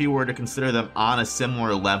even if you were to consider them on a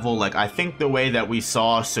similar level, like I think the way that we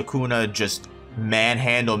saw Sukuna just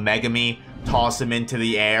manhandle Megumi, toss him into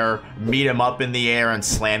the air, meet him up in the air and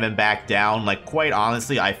slam him back down, like quite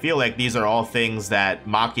honestly, I feel like these are all things that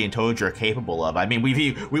Maki and Toji are capable of. I mean,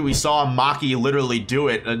 we saw Maki literally do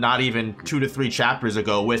it not even 2 to 3 chapters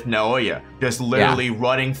ago with Naoya, just literally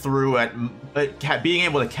running through at being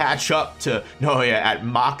able to catch up to Naoya at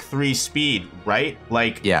Mach 3 speed, right?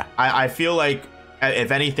 Like, I feel like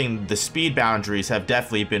if anything, the speed boundaries have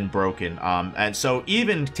definitely been broken. And so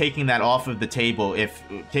even taking that off of the table, if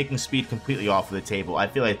taking speed completely off of the table, I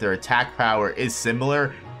feel like their attack power is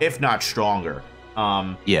similar, if not stronger.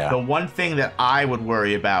 The one thing that I would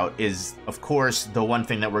worry about is, of course, the one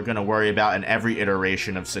thing that we're going to worry about in every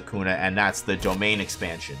iteration of Sukuna, and that's the domain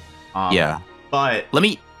expansion. But let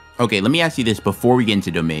me ask you this before we get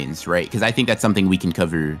into domains, right? Because I think that's something we can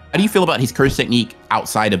cover. How do you feel about his curse technique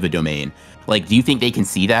outside of the domain? Like, do you think they can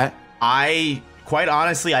see that? Quite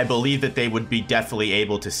honestly, I believe that they would be definitely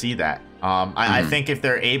able to see that. I think if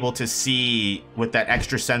they're able to see with that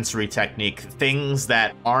extrasensory technique things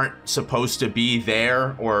that aren't supposed to be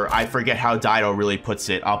there, or I forget how Daido really puts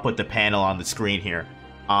it. I'll put the panel on the screen here.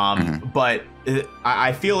 But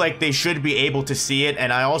I feel like they should be able to see it,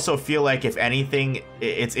 and I also feel like, if anything,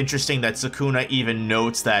 it's interesting that Sukuna even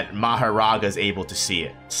notes that Maharaga is able to see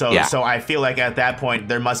it. So I feel like at that point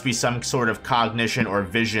there must be some sort of cognition or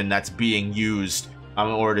vision that's being used in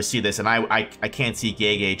order to see this, and I can't see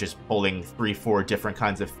Gege just pulling 3-4 different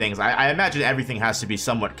kinds of things. I imagine everything has to be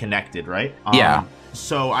somewhat connected, right?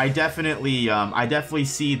 So I definitely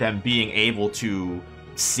see them being able to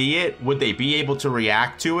see it. Would they be able to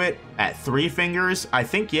react to it at 3 fingers? I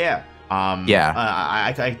think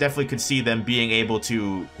I definitely could see them being able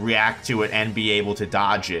to react to it and be able to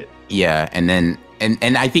dodge it. And then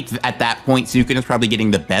and I think at that point Sukuna's probably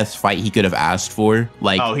getting the best fight he could have asked for.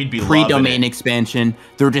 Like, he'd be pre-domain expansion.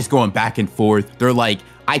 They're just going back and forth. They're like,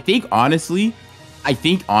 I think honestly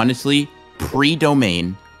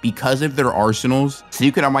pre-domain, because of their arsenals,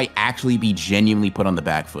 Sukuna might actually be genuinely put on the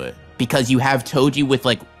back foot. because you have Toji with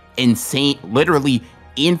like insane, literally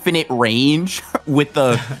infinite range with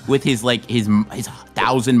his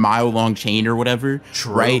 1,000-mile long chain or whatever.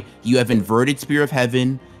 True. Right? You have inverted Spear of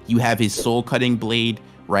Heaven. You have his soul cutting blade,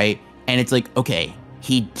 right? And it's like, okay,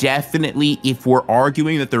 he definitely, if we're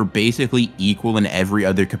arguing that they're basically equal in every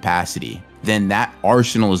other capacity, then that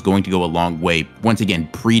arsenal is going to go a long way. Once again,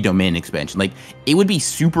 pre-domain expansion. Like, it would be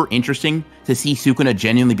super interesting to see Sukuna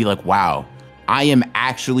genuinely be like, wow, I am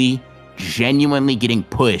actually genuinely getting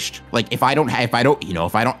pushed. Like, if I don't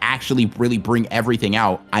actually really bring everything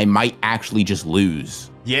out, I might actually just lose.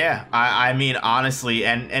 Yeah, I mean, honestly,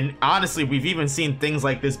 and honestly, we've even seen things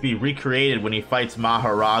like this be recreated when he fights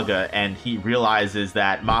Maharaga and he realizes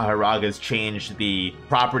that Maharaga's changed the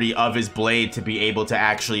property of his blade to be able to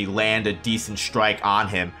actually land a decent strike on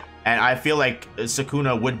him. And I feel like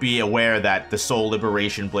Sukuna would be aware that the Soul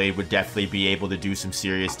Liberation Blade would definitely be able to do some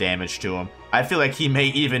serious damage to him. I feel like he may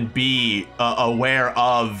even be aware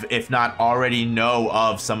of, if not already know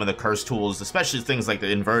of, some of the curse tools, especially things like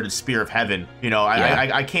the Inverted Spear of Heaven. You know,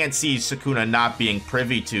 I can't see Sukuna not being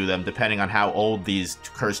privy to them, depending on how old these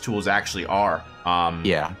curse tools actually are.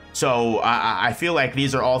 So I feel like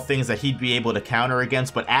these are all things that he'd be able to counter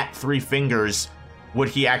against, but at 3 fingers, would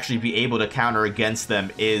he actually be able to counter against them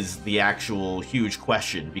is the actual huge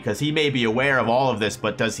question, because he may be aware of all of this,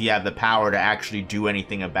 but does he have the power to actually do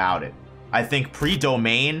anything about it? I think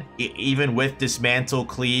pre-domain, even with Dismantle,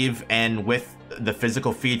 Cleave, and with the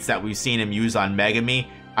physical feats that we've seen him use on Megami,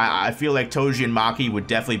 I feel like Toji and Maki would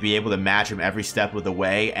definitely be able to match him every step of the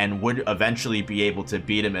way and would eventually be able to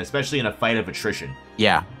beat him, especially in a fight of attrition.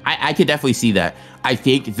 Yeah, I could definitely see that. I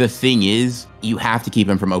think the thing is, you have to keep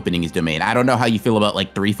him from opening his domain. I don't know how you feel about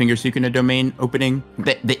like 3-finger Sukuna domain opening.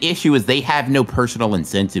 The issue is they have no personal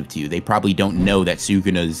incentive to. They probably don't know that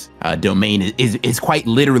Sukuna's domain is quite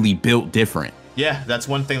literally built different. Yeah, that's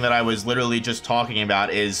one thing that I was literally just talking about,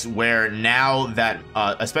 is where now that,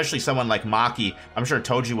 especially someone like Maki, I'm sure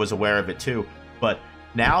Toji was aware of it too, but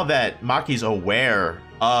now that Maki's aware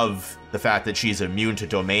of the fact that she's immune to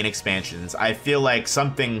domain expansions, I feel like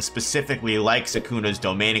something specifically like Sukuna's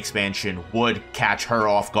domain expansion would catch her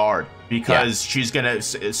off guard, because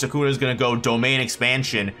Sukuna's gonna go domain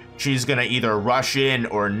expansion, she's gonna either rush in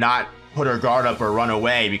or not put her guard up or run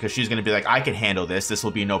away, because she's gonna be like, I can handle this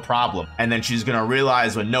will be no problem. And then she's gonna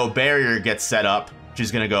realize when no barrier gets set up,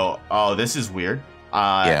 she's gonna go, oh, this is weird.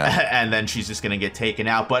 And then she's just gonna get taken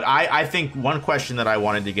out. But I think one question that I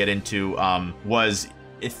wanted to get into was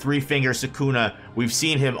 3-finger Sukuna. We've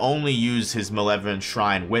seen him only use his Malevolent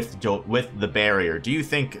Shrine with the barrier. Do you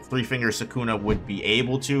think 3-finger Sukuna would be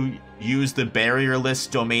able to use the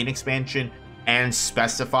barrierless domain expansion and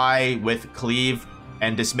specify with Cleave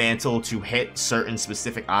and Dismantle to hit certain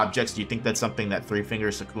specific objects? Do you think that's something that 3-finger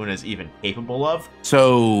Sukuna is even capable of?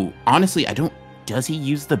 So honestly, does he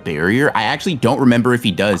use the barrier? I actually don't remember if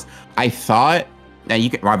he does. I thought, now you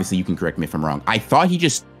can correct me if I'm wrong. I thought he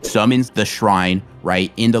just summons the shrine,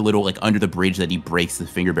 right, in the little, like, under the bridge that he breaks the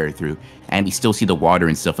finger barrier through, and we still see the water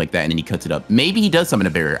and stuff like that, and then he cuts it up. Maybe he does summon a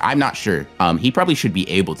barrier. I'm not sure. He probably should be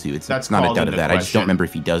able to. That's not a doubt of that. Question. I just don't remember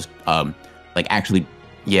if he does, like, actually,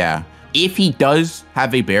 yeah. If he does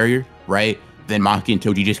have a barrier, right, then Maki and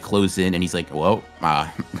Toji just close in, and he's like, well,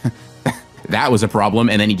 that was a problem,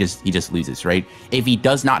 and then he just loses, right? If he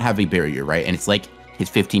does not have a barrier, right, and it's like his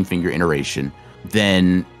 15-finger iteration,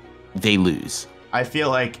 then they lose. I feel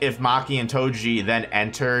like if Maki and Toji then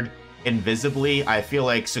entered invisibly, I feel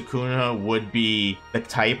like Sukuna would be the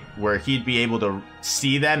type where he'd be able to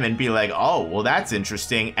see them and be like, oh, well, that's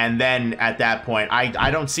interesting. And then at that point, I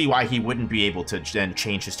don't see why he wouldn't be able to then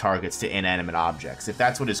change his targets to inanimate objects. If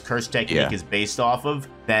that's what his curse technique is based off of,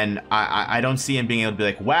 then I don't see him being able to be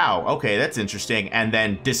like, wow, okay, that's interesting, and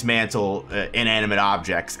then dismantle inanimate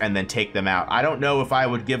objects and then take them out. I don't know if I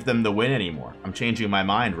would give them the win anymore. I'm changing my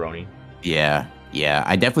mind, Roni. Yeah,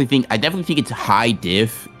 I definitely think it's high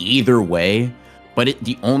diff either way, but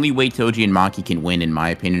the only way Toji and Maki can win, in my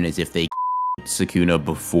opinion, is if they Sukuna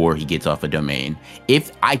before he gets off a domain.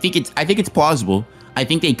 I think it's plausible. I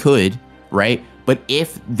think they could, right? But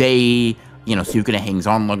if they, Sukuna hangs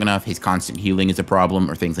on long enough, his constant healing is a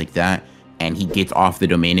problem or things like that, and he gets off the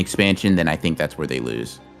domain expansion, then I think that's where they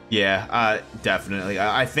lose. Yeah, definitely.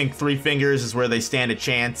 I think 3 fingers is where they stand a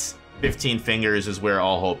chance. 15 fingers is where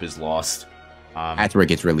all hope is lost. That's where it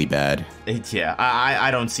gets really bad. I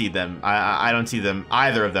don't see them. I don't see them,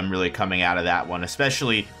 either of them, really coming out of that one,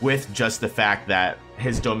 especially with just the fact that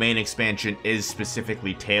his domain expansion is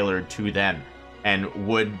specifically tailored to them and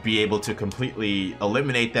would be able to completely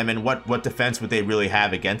eliminate them. And what defense would they really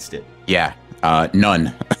have against it? Yeah,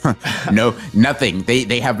 none. No, nothing.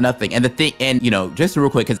 They have nothing. And the thing, and you know, just real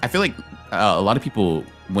quick, because I feel like a lot of people,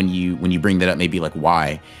 when you bring that up, may be like,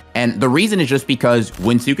 why? And the reason is just because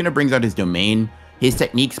when Sukuna brings out his domain, his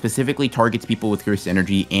technique specifically targets people with cursed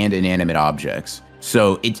energy and inanimate objects.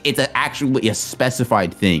 So it's actually a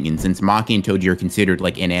specified thing. And since Maki and Toji are considered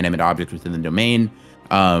like inanimate objects within the domain,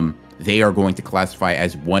 they are going to classify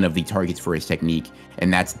as one of the targets for his technique,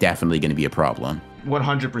 and that's definitely going to be a problem.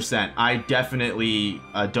 100%. I definitely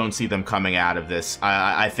don't see them coming out of this.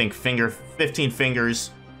 I think 15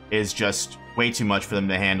 fingers is just way too much for them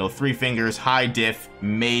to handle. 3 fingers, high diff,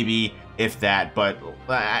 maybe, if that. But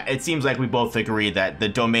it seems like we both agree that the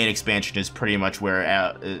domain expansion is pretty much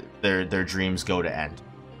where their dreams go to end.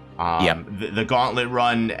 The gauntlet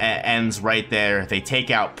run ends right there. They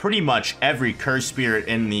take out pretty much every cursed spirit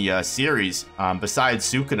in the series, besides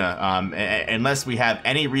Sukuna, unless we have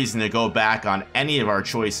any reason to go back on any of our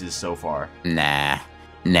choices so far. Nah.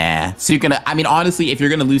 Sukuna, I mean, honestly, if you're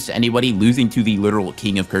going to lose to anybody, losing to the literal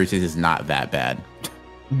king of curses is not that bad.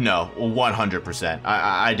 No, 100%.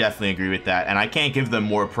 I definitely agree with that, and I can't give them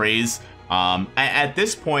more praise. At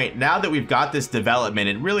this point, now that we've got this development,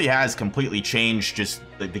 it really has completely changed just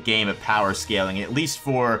the game of power scaling, at least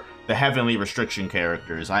for the Heavenly Restriction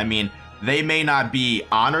characters. I mean, they may not be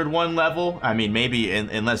honored one level. I mean, maybe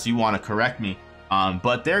unless you want to correct me,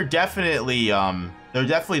 but they're definitely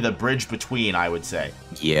the bridge between, I would say.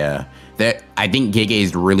 Yeah, I think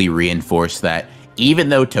Gege's really reinforced that. Even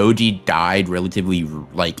though Toji died relatively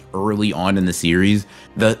like early on in the series,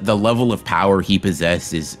 the level of power he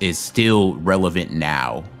possessed is still relevant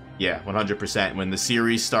now. Yeah, 100%. When the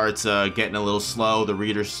series starts getting a little slow, the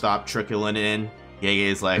readers stop trickling in.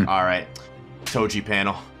 Gege's like, all right, Toji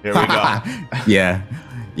panel, here we go.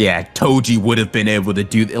 Yeah, Toji would have been able to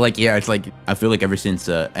do like, yeah, it's like I feel like ever since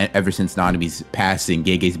Nanami's passing,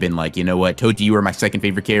 Gege's been like, you know what, Toji, you were my second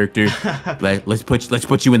favorite character. let's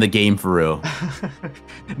put you in the game for real.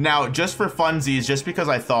 Now, just for funsies, just because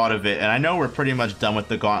I thought of it, and I know we're pretty much done with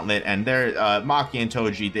the gauntlet, and they're Maki and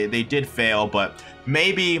Toji, they did fail, but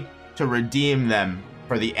maybe to redeem them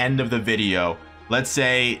for the end of the video, let's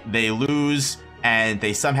say they lose and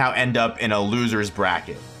they somehow end up in a loser's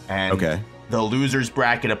bracket. And okay. The loser's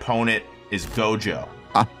bracket opponent is Gojo.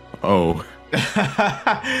 Oh.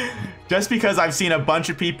 Just because I've seen a bunch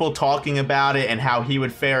of people talking about it and how he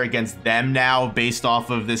would fare against them now based off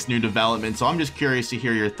of this new development. So I'm just curious to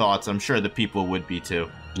hear your thoughts. I'm sure the people would be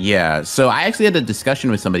too. Yeah, so I actually had a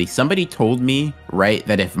discussion with somebody. Somebody told me, right,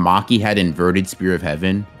 that if Maki had inverted Spear of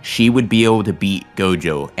Heaven, she would be able to beat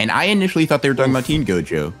Gojo. And I initially thought they were talking about Teen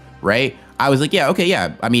Gojo, right? I was like, yeah, okay,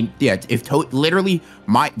 yeah. I mean, yeah, if literally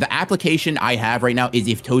the application I have right now is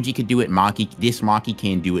if Toji could do it, this Maki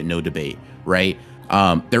can do it, no debate, right?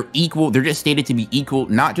 They're equal. They're just stated to be equal,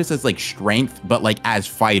 not just as like strength, but like as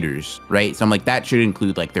fighters, right? So I'm like, that should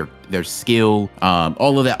include like their skill,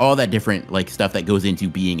 all that different like stuff that goes into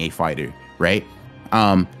being a fighter, right?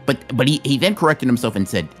 But he then corrected himself and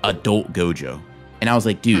said adult Gojo, and I was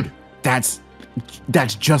like, dude, that's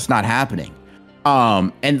just not happening.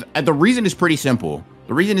 And the reason is pretty simple.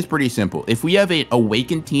 If we have an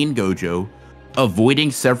awakened teen Gojo avoiding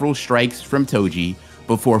several strikes from Toji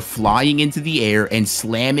before flying into the air and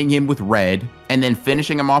slamming him with red and then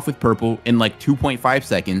finishing him off with purple in like 2.5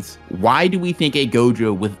 seconds, why do we think a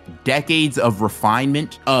Gojo with decades of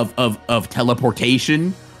refinement of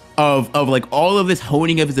teleportation, of like all of this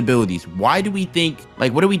honing of his abilities, why do we think,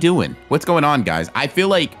 like, what are we doing? What's going on, guys? I feel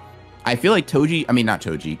like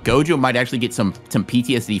Gojo might actually get some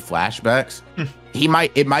PTSD flashbacks.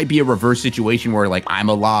 It might be a reverse situation where like, I'm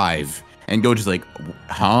alive, and Gojo's like,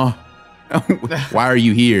 huh? Why are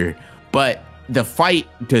you here? But the fight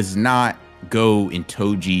does not go in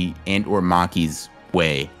Toji and or Maki's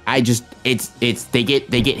way. They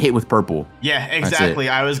get hit with purple. Yeah, exactly.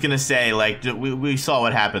 I was gonna say, like, we saw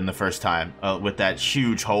what happened the first time with that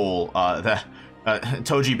huge hole. That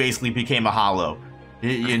Toji basically became a hollow.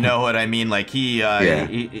 You know what I mean? Like he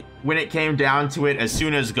when it came down to it, as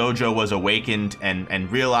soon as Gojo was awakened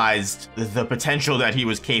and realized the potential that he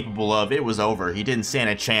was capable of, it was over. He didn't stand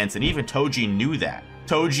a chance, and even Toji knew that.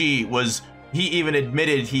 He even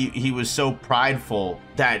admitted he was so prideful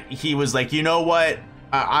that he was like, you know what?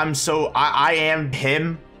 I am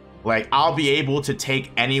him. Like, I'll be able to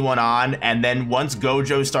take anyone on. And then once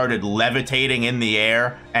Gojo started levitating in the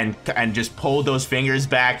air and just pulled those fingers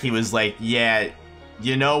back, he was like, yeah,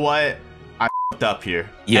 you know what? I f***ed up here.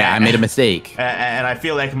 Yeah, I made a mistake. And I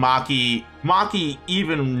feel like Maki,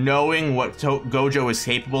 even knowing what Gojo is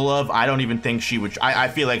capable of, I don't even think she would. I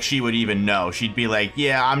feel like she would even know. She'd be like,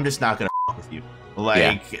 yeah, I'm just not gonna f with you.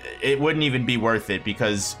 Like, it wouldn't even be worth it,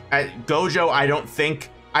 because Gojo, I don't think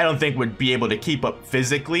I don't think would be able to keep up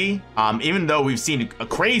physically, even though we've seen a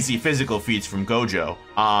crazy physical feats from Gojo.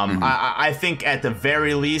 I think at the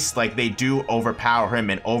very least, like, they do overpower him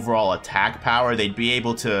in overall attack power. They'd be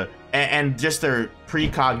able to, and just their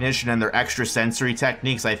precognition and their extrasensory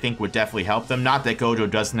techniques, I think, would definitely help them. Not that Gojo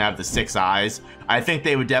doesn't have the 6 eyes. I think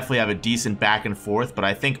they would definitely have a decent back and forth, but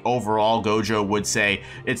I think overall Gojo would say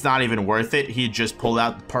it's not even worth it. He'd just pull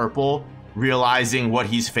out the purple, realizing what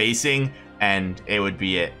he's facing, and it would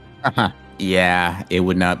be it. Yeah, it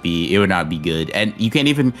would not be good. And you can't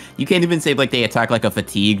even say like they attack like a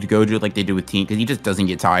fatigued Gojo like they do with Teen, because he just doesn't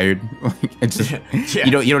get tired. It's just, yeah.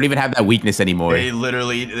 You don't even have that weakness anymore. They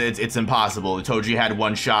literally, it's impossible. Toji had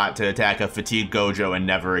one shot to attack a fatigued Gojo and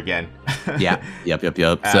never again. Yeah. Yep.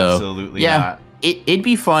 Absolutely so, yeah, not. It'd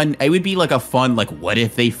be fun. It would be like a fun, like, what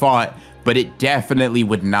if they fought? But it definitely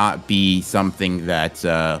would not be something that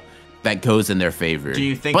that goes in their favor. Do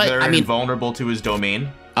you think they're invulnerable to his domain?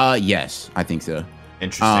 Yes, I think so.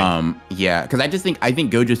 Interesting. Yeah, because I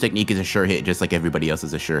think Gojo's technique is a sure hit, just like everybody else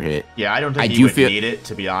is a sure hit. Yeah, I don't think he would need it,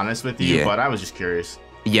 to be honest with you, but I was just curious.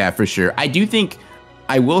 Yeah, for sure.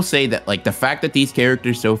 I will say that, like, the fact that these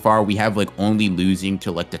characters so far, we have, like, only losing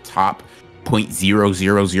to, like, the top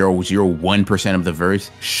 0.00001% of the verse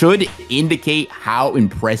should indicate how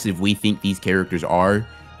impressive we think these characters are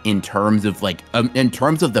in terms of like in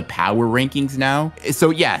terms of the power rankings now. So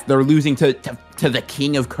yeah, they're losing to the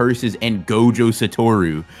King of Curses and Gojo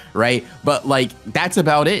Satoru, right? But like that's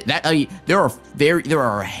about it. That there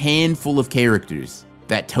are a handful of characters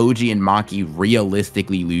that Toji and Maki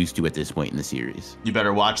realistically lose to at this point in the series. You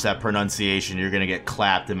better watch that pronunciation. You're gonna get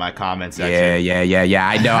clapped in my comment section. Yeah.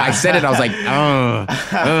 I know. I said it. I was like,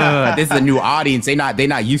 this is a new audience. They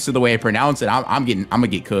not used to the way I pronounce it. I'm gonna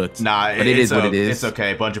get cooked. Nah, but it is what it is. It's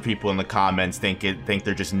okay. A bunch of people in the comments think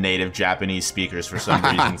they're just native Japanese speakers for some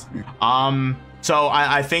reasons. So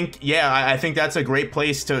I think that's a great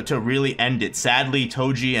place to really end it. Sadly,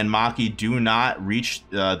 Toji and Maki do not reach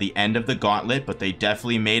the end of the gauntlet, but they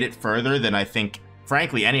definitely made it further than I think,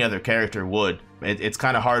 frankly, any other character would. It's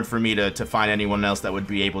kind of hard for me to find anyone else that would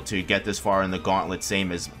be able to get this far in the gauntlet,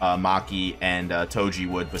 same as Maki and Toji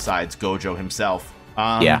would, besides Gojo himself.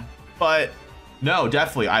 Yeah. But no,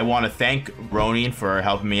 definitely. I want to thank Ronin for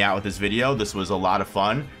helping me out with this video. This was a lot of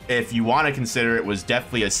fun. If you want to consider it was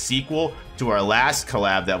definitely a sequel to our last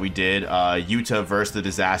collab that we did, Yuta versus the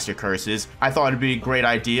Disaster Curses. I thought it'd be a great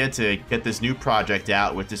idea to get this new project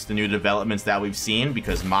out with just the new developments that we've seen,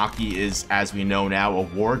 because Maki is, as we know now, a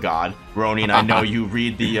war god. Ronin, I know you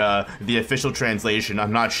read the official translation.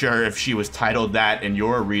 I'm not sure if she was titled that in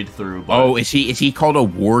your read through. But is she called a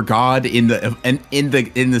war god in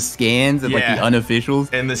the scans and like the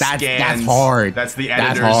unofficials? In the scans, that's hard. That's the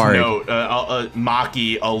editor's note.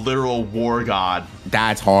 Maki, a literal war god.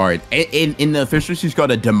 That's hard. In the official, she's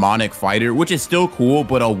got a demonic fighter, which is still cool,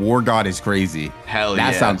 but a war god is crazy. Hell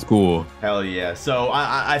yeah. That sounds cool. Hell yeah. So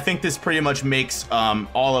I think this pretty much makes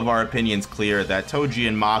all of our opinions clear that Toji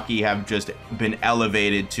and Maki have just been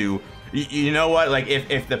elevated to, you know what, like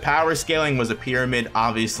if the power scaling was a pyramid,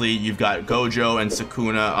 obviously you've got Gojo and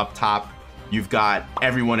Sukuna up top. You've got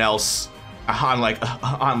everyone else on like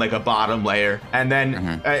a bottom layer, and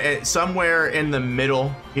then somewhere in the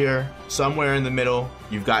middle here,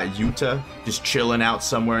 you've got Yuta just chilling out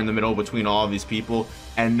somewhere in the middle between all of these people.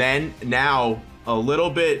 And then now a little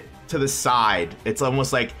bit to the side, it's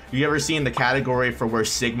almost like, you ever seen the category for where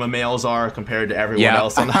Sigma males are compared to everyone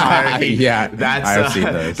else on the hierarchy? Yeah,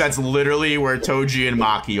 that's literally where Toji and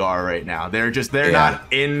Maki are right now. They're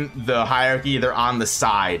not in the hierarchy, they're on the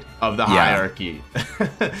side of the hierarchy.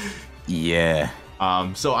 Yeah.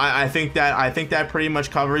 So I think that pretty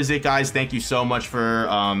much covers it, guys. Thank you so much for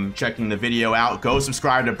checking the video out. Go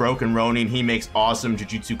subscribe to Broken Ronin. He makes awesome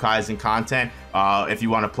Jujutsu Kaisen content. If you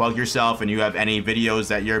want to plug yourself and you have any videos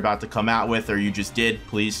that you're about to come out with, or you just did,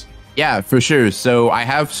 please. Yeah, for sure. So I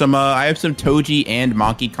have some Toji and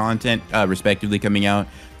Maki content respectively coming out.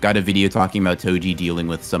 Got a video talking about Toji dealing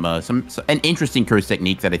with an interesting curse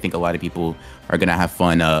technique that I think a lot of people are gonna have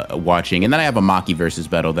fun watching, and then I have a Maki versus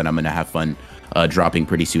battle that I'm gonna have fun dropping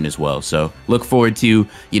pretty soon as well. So look forward to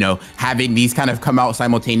having these kind of come out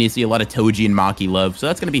simultaneously. A lot of Toji and Maki love, so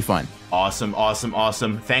that's gonna be fun. Awesome.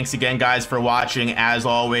 Thanks again, guys, for watching. As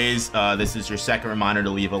always, this is your second reminder to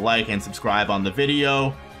leave a like and subscribe on the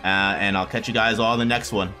video, and I'll catch you guys all in the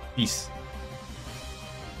next one. Peace.